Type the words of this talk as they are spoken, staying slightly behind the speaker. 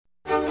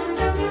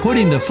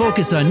putting the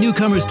focus on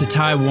newcomers to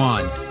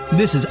Taiwan.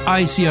 This is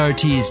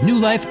ICRT's New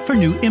Life for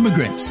New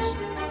Immigrants.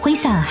 挥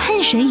洒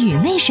汗水与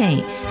泪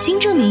水，新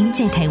住民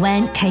在台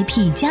湾开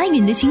辟家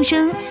园的心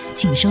声，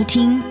请收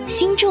听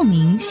新住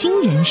民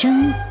新人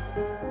生。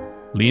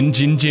Lin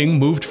Jinjing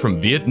moved from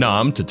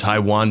Vietnam to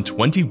Taiwan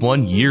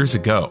 21 years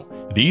ago.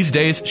 These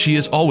days, she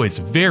is always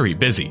very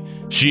busy.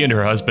 She and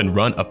her husband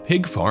run a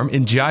pig farm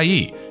in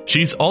Jiayi.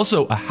 She's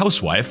also a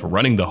housewife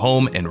running the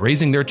home and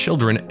raising their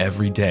children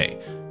every day.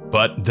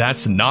 But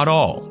that's not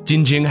all.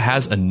 Jinjing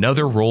has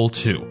another role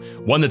too,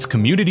 one that's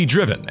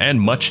community-driven and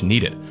much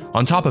needed.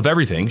 On top of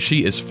everything,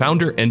 she is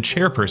founder and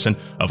chairperson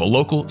of a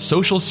local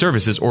social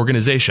services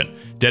organization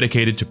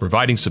dedicated to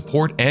providing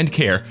support and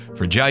care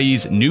for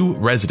Jiayi's new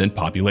resident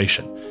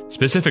population.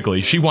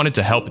 Specifically, she wanted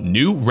to help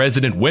new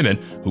resident women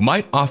who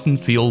might often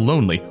feel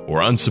lonely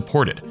or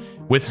unsupported.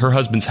 With her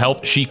husband's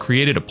help, she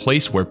created a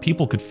place where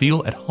people could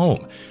feel at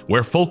home,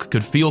 where folk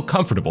could feel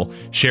comfortable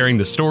sharing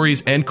the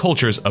stories and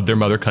cultures of their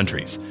mother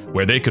countries,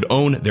 where they could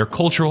own their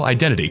cultural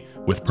identity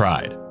with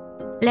pride.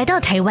 来到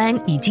台湾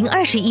已经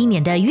21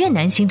年的越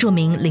南新住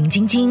民林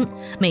金菁，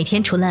每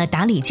天除了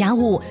打理家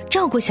务、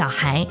照顾小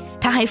孩，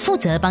她还负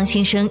责帮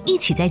先生一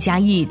起在嘉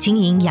义经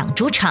营养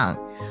猪场。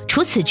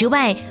除此之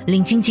外，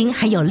林金菁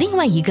还有另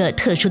外一个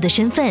特殊的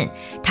身份，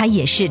她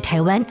也是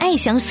台湾爱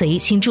相随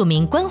新住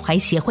民关怀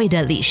协会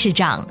的理事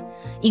长。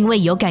因为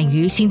有感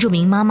于新住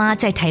民妈妈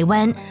在台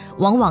湾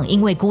往往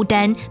因为孤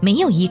单没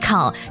有依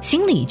靠，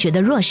心里觉得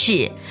弱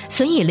势，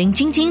所以林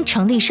金菁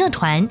成立社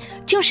团，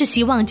就是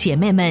希望姐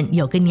妹们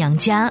有个娘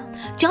家，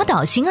教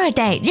导新二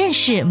代认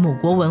识母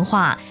国文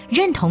化，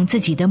认同自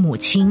己的母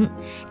亲。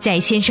在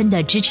先生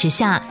的支持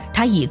下，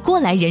她以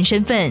过来人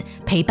身份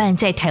陪伴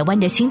在台湾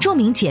的新住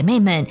民姐妹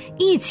们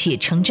一起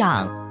成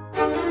长。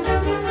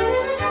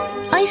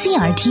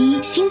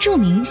ICRT 新住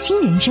民新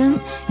人生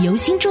由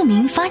新住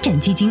民发展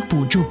基金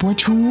补助播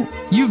出。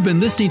 You've been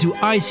listening to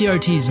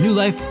ICRT's New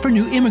Life for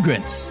New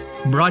Immigrants,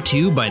 brought to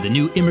you by the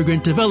New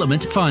Immigrant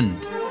Development Fund.